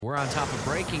We're on top of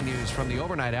breaking news from the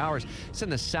overnight hours. It's in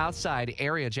the South Side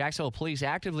area. Jacksonville police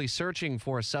actively searching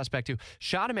for a suspect who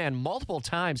shot a man multiple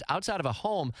times outside of a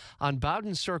home on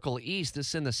Bowden Circle East. This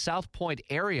is in the Southpoint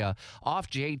area off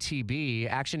JTB.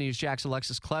 Action News Jack's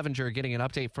Alexus Cleavenger getting an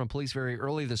update from police very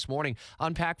early this morning.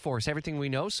 Unpack for us everything we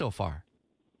know so far.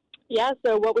 Yeah,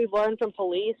 so what we've learned from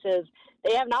police is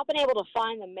they have not been able to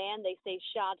find the man they say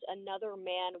shot another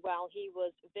man while he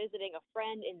was visiting a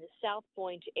friend in the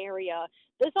Southpoint area.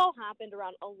 This all happened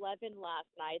around 11 last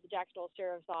night. The Jacksonville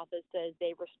Sheriff's Office says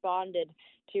they responded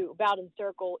to Bowden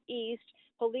Circle East.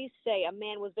 Police say a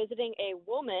man was visiting a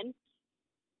woman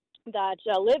that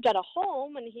lived at a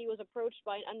home, and he was approached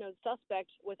by an unknown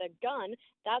suspect with a gun.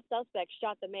 That suspect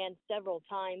shot the man several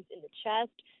times in the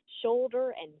chest,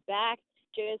 shoulder, and back.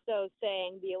 JSO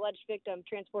saying the alleged victim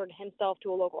transported himself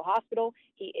to a local hospital.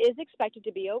 He is expected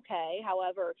to be okay.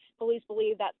 However, police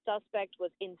believe that suspect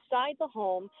was inside the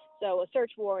home, so a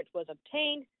search warrant was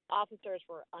obtained. Officers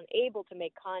were unable to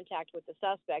make contact with the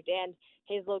suspect, and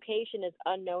his location is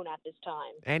unknown at this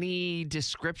time. Any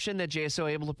description that JSO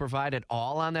able to provide at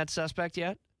all on that suspect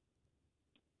yet?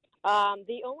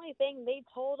 The only thing they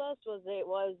told us was it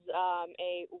was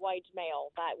a white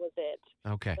male. That was it.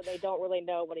 Okay. So they don't really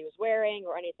know what he was wearing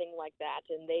or anything like that,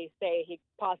 and they say he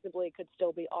possibly could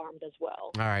still be armed as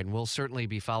well. All right, and we'll certainly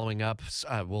be following up.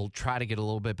 We'll try to get a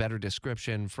little bit better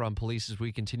description from police as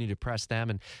we continue to press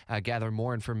them and gather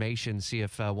more information, see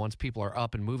if once people are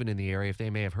up and moving in the area, if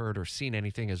they may have heard or seen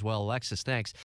anything as well. Alexus, thanks.